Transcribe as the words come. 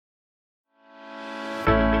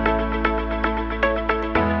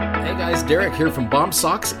guys, Derek here from Bomb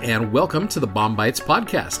Socks, and welcome to the BOM-BITES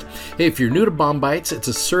podcast. Hey, if you're new to BOM-BITES, it's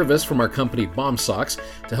a service from our company Bomb Socks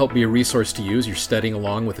to help be a resource to you as you're studying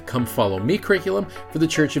along with the Come Follow Me curriculum for the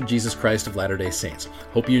Church of Jesus Christ of Latter-day Saints.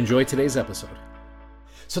 Hope you enjoy today's episode.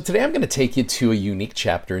 So today I'm going to take you to a unique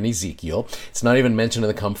chapter in Ezekiel. It's not even mentioned in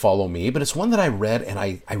the Come Follow Me, but it's one that I read, and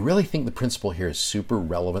I really think the principle here is super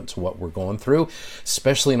relevant to what we're going through,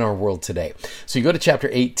 especially in our world today. So you go to chapter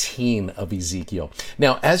 18 of Ezekiel.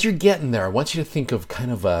 Now, as you're getting there, I want you to think of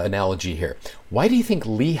kind of an analogy here. Why do you think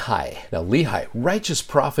Lehi, now Lehi, righteous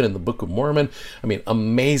prophet in the Book of Mormon, I mean,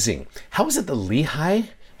 amazing. How is it that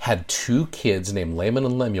Lehi had two kids named Laman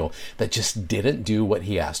and Lemuel that just didn't do what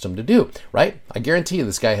he asked them to do, right? I guarantee you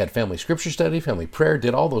this guy had family scripture study, family prayer,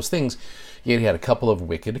 did all those things, yet he had a couple of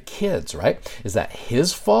wicked kids, right? Is that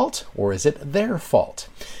his fault or is it their fault?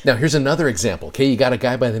 Now, here's another example, okay? You got a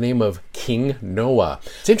guy by the name of King Noah.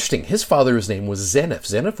 It's interesting. His father's name was Zeniff.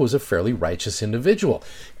 Zeniff was a fairly righteous individual.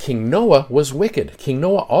 King Noah was wicked. King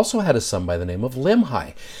Noah also had a son by the name of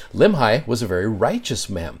Limhi. Limhi was a very righteous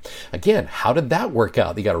man. Again, how did that work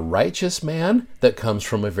out? You got a righteous man that comes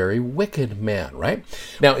from a very wicked man, right?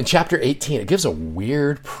 Now, in chapter 18, it gives a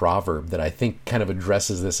weird proverb that I think kind of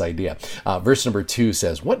addresses this idea. Verse number 2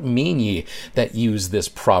 says, "What mean ye that use this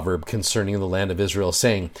proverb concerning the land of Israel,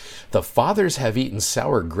 saying, the fathers have eaten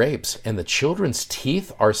sour grapes, and the children's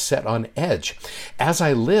teeth are set on edge? As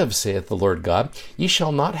I live, saith the Lord God, ye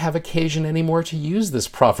shall not have occasion any more to use this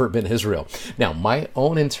proverb in Israel." Now, my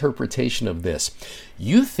own interpretation of this,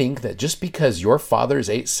 you think that just because your fathers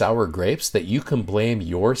ate sour grapes, that you can blame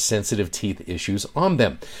your sensitive teeth issues on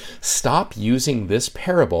them. Stop using this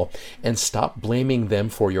parable and stop blaming them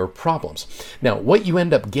for your problems. Now, what you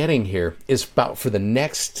end up getting here is about for the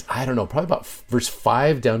next, probably about verse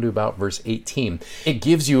 5 down to about verse 18. It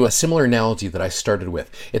gives you a similar analogy that I started with.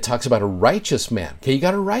 It talks about a righteous man. Okay, you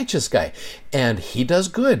got a righteous guy, and he does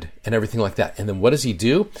good and everything like that. And then what does he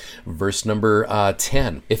do? Verse number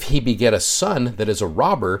 10. "If he beget a son that is a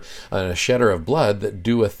robber and a shedder of blood that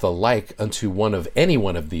doeth the like unto any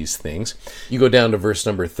one of these things." You go down to verse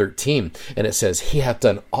number 13, and it says, "He hath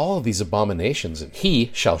done all of these abominations, and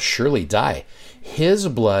he shall surely die. His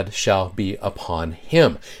blood shall be upon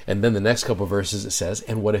him." And then the next couple of verses it says,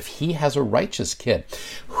 "And what if he has a righteous kid?"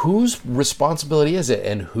 Whose responsibility is it,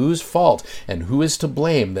 and whose fault, and who is to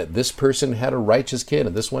blame that this person had a righteous kid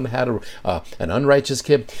and this one had an unrighteous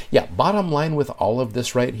kid? Yeah, bottom line with all of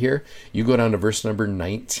this right here, you go down to verse number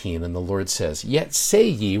 19, and the Lord says, "Yet say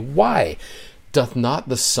ye, why? Doth not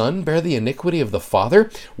the Son bear the iniquity of the Father?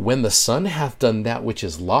 When the Son hath done that which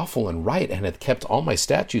is lawful and right, and hath kept all my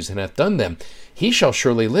statutes, and hath done them, he shall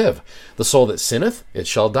surely live. The soul that sinneth, it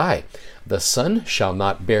shall die. The Son shall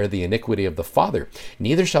not bear the iniquity of the Father,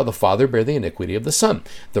 neither shall the Father bear the iniquity of the Son.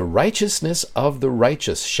 The righteousness of the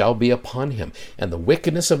righteous shall be upon him, and the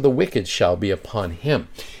wickedness of the wicked shall be upon him."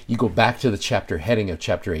 You go back to the chapter heading of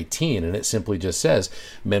chapter 18, and it simply just says,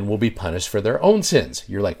 men will be punished for their own sins.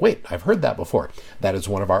 You're like, wait, I've heard that before. That is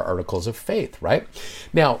one of our articles of faith, right?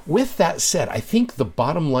 Now, with that said, I think the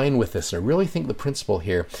bottom line with this, and I really think the principle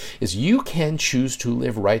here, is you can choose to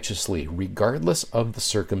live righteously regardless of the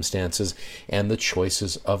circumstances and the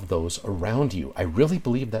choices of those around you. I really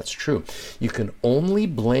believe that's true. You can only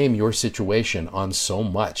blame your situation on so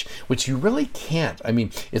much, which you really can't. I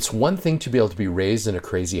mean, it's one thing to be able to be raised in a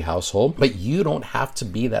crazy household, but you don't have to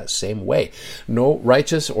be that same way. No,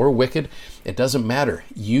 righteous or wicked, it doesn't matter.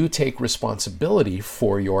 You take responsibility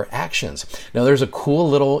for your actions. Now, there's a cool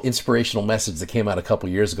little inspirational message that came out a couple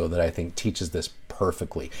years ago that I think teaches this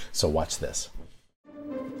perfectly. So watch this.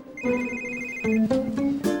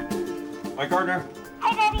 Hi, Gardner.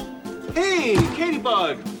 Hi, Daddy. Hey,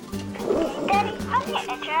 Katybug. Daddy, how many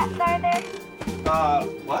internets are there?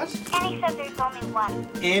 What? Annie said there's only one.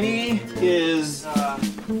 Annie is,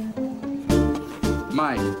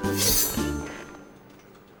 Mike.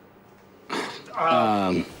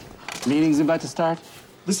 Meeting's about to start?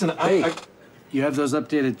 Listen, Hey, you have those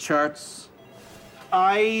updated charts?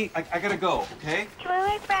 I gotta go, okay? Can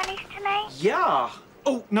we wait for Annie's tonight? Yeah.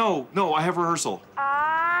 Oh, no, I have rehearsal.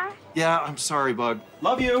 Yeah, I'm sorry, bud.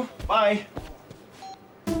 Love you. Bye.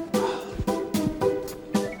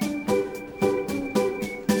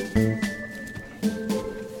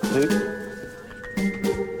 Luke?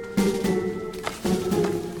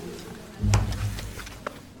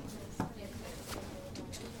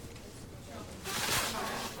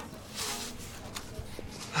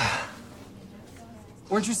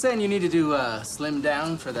 Weren't you saying you needed to slim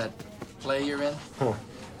down for that play you're in?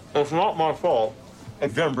 It's not my fault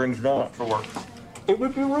if Jen brings donuts for work. It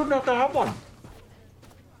would be rude not to have one.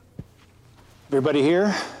 Everybody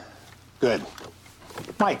here? Good.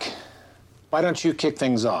 Mike, Why don't you kick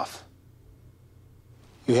things off?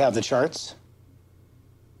 You have the charts?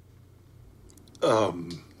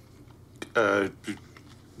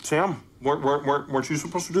 Sam, weren't you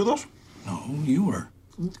supposed to do those? No, you were.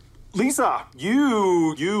 Lisa,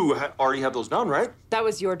 you already had those done, right? That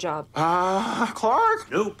was your job.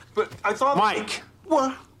 Clark? Nope. But I thought... Mike!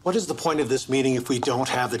 What? What is the point of this meeting if we don't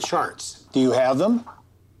have the charts? Do you have them?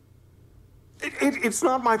 It's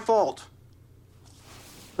not my fault.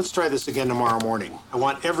 Let's try this again tomorrow morning. I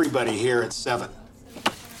want everybody here at 7.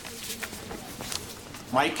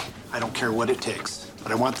 Mike, I don't care what it takes,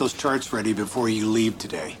 but I want those charts ready before you leave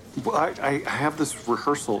today. Well, I have this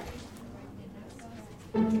rehearsal.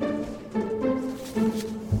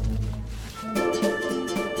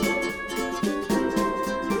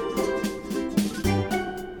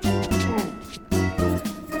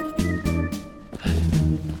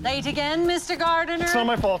 Late again, Mr. Gardiner? It's not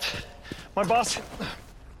my fault. My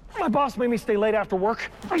boss made me stay late after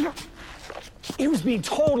work. He was being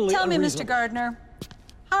totally Tell me, Mr. unreasonable. Gardner,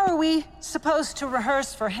 how are we supposed to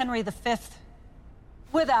rehearse for Henry V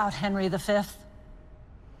without Henry V? It's not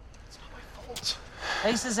my fault.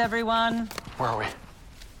 Faces, everyone. Where are we?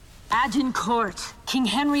 Agincourt. King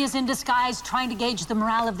Henry is in disguise, trying to gauge the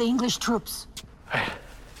morale of the English troops.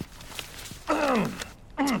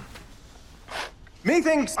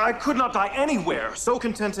 Methinks I could not die anywhere so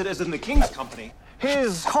contented as in the king's company,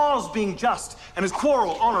 his cause being just and his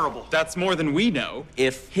quarrel honorable. That's more than we know.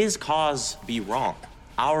 If his cause be wrong,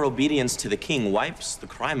 our obedience to the king wipes the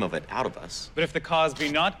crime of it out of us. But if the cause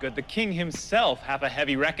be not good, the king himself hath a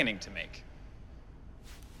heavy reckoning to make.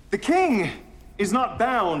 The king is not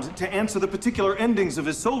bound to answer the particular endings of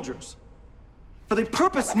his soldiers, for they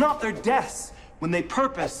purpose not their deaths when they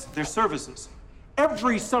purpose their services.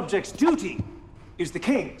 Every subject's duty is the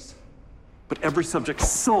king's, but every subject's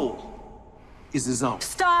soul is his own.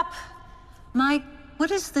 Stop! Mike,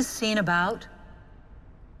 what is this scene about?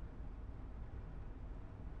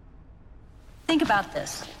 Think about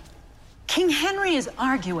this. King Henry is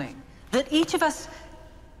arguing that each of us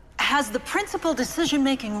has the principal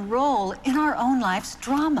decision-making role in our own life's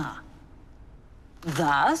drama.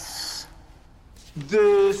 Thus,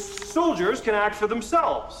 the soldiers can act for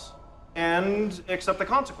themselves and accept the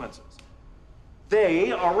consequences.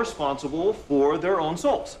 They are responsible for their own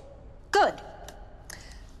souls. good.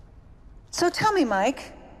 So tell me,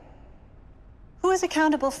 Mike, who is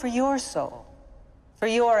accountable for your soul, for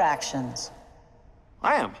your actions?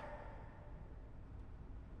 I am.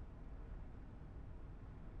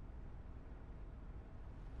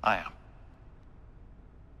 I am.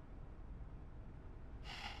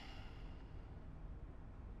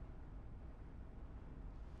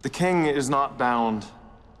 The king is not bound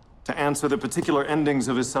to answer the particular endings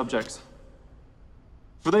of his subjects,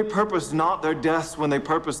 for they purpose not their deaths when they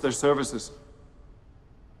purpose their services.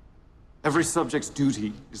 Every subject's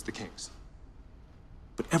duty is the king's,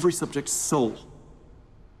 but every subject's soul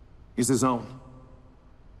is his own.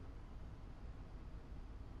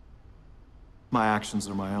 My actions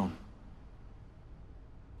are my own.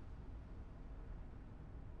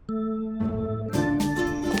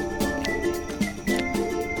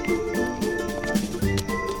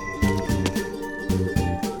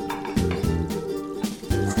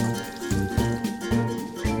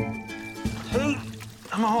 Hey,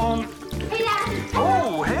 I'm home. Hey, Dad.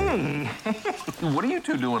 Oh, hey. What are you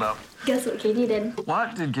two doing up? Guess what Katie did?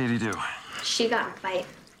 What did Katie do? She got in a fight.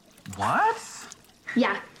 What?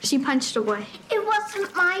 Yeah, she punched a boy. It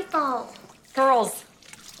wasn't my fault. Girls,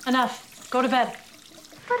 enough. Go to bed.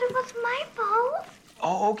 But it was my fault.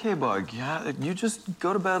 Oh, okay, Bug. Yeah, you just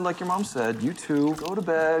go to bed like your mom said. You two, go to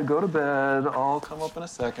bed, go to bed. I'll come up in a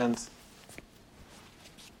second.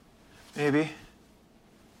 Maybe.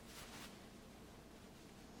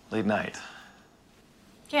 Late night.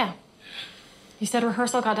 Yeah. You said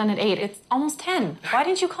rehearsal got done at 8. It's almost 10. Why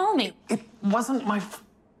didn't you call me? It wasn't my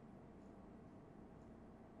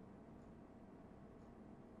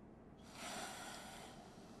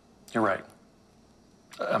You're right.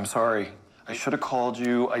 I'm sorry. I should have called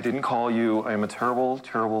you. I didn't call you. I am a terrible,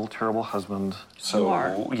 terrible, terrible husband. So, You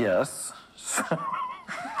are. Yes.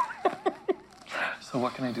 So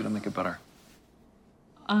what can I do to make it better?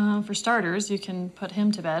 For starters, you can put him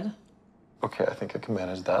to bed. Okay, I think I can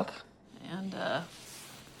manage that. And,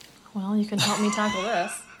 well, you can help me tackle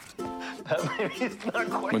this. That maybe is not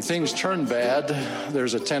quite. When things turn bad,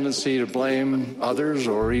 there's a tendency to blame others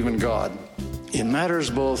or even God. In matters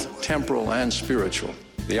both temporal and spiritual,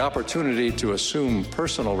 the opportunity to assume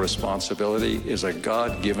personal responsibility is a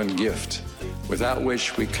God-given gift, without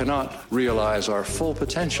which we cannot realize our full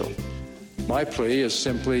potential. My plea is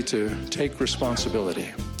simply to take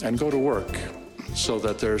responsibility, and go to work so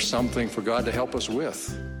that there's something for God to help us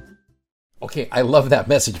with. Okay, I love that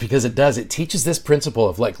message because it does. It teaches this principle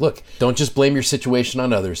of like, look, don't just blame your situation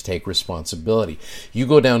on others. Take responsibility. You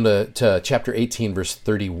go down to chapter 18, verse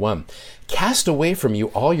 31. Cast away from you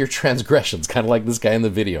all your transgressions, kind of like this guy in the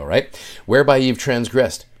video, right? Whereby you've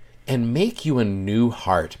transgressed, and make you a new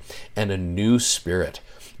heart and a new spirit,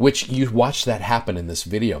 which you watch that happen in this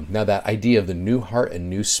video. Now, that idea of the new heart and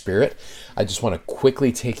new spirit, I just want to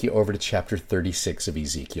quickly take you over to chapter 36 of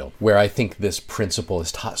Ezekiel, where I think this principle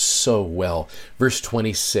is taught so well. Verse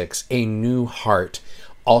 26, a new heart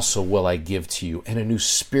also will I give to you, and a new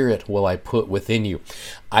spirit will I put within you.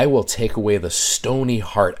 I will take away the stony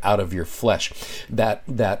heart out of your flesh,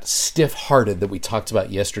 that stiff-hearted that we talked about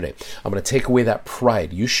yesterday. I'm going to take away that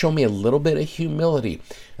pride. You show me a little bit of humility,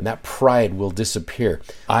 and that pride will disappear.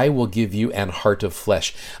 I will give you an heart of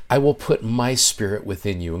flesh. I will put my spirit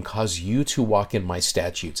within you and cause you to walk in my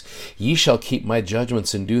statutes. Ye shall keep my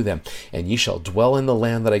judgments and do them, and ye shall dwell in the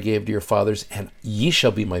land that I gave to your fathers, and ye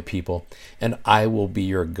shall be my people, and I will be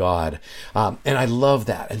your God. And I love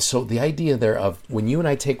that. And so the idea there of when you and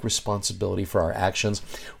I take responsibility for our actions,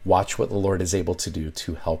 watch what the Lord is able to do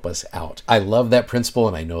to help us out. I love that principle,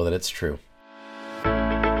 and I know that it's true.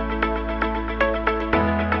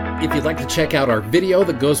 If you'd like to check out our video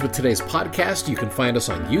that goes with today's podcast, you can find us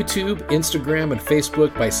on YouTube, Instagram, and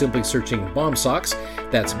Facebook by simply searching BOM Socks.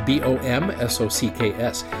 That's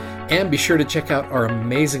BOMSOCKS. And be sure to check out our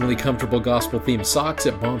amazingly comfortable gospel-themed socks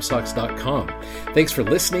at BOMSocks.com. Thanks for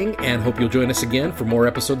listening, and hope you'll join us again for more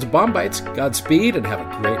episodes of BOM-BITES. Godspeed, and have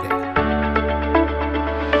a great day.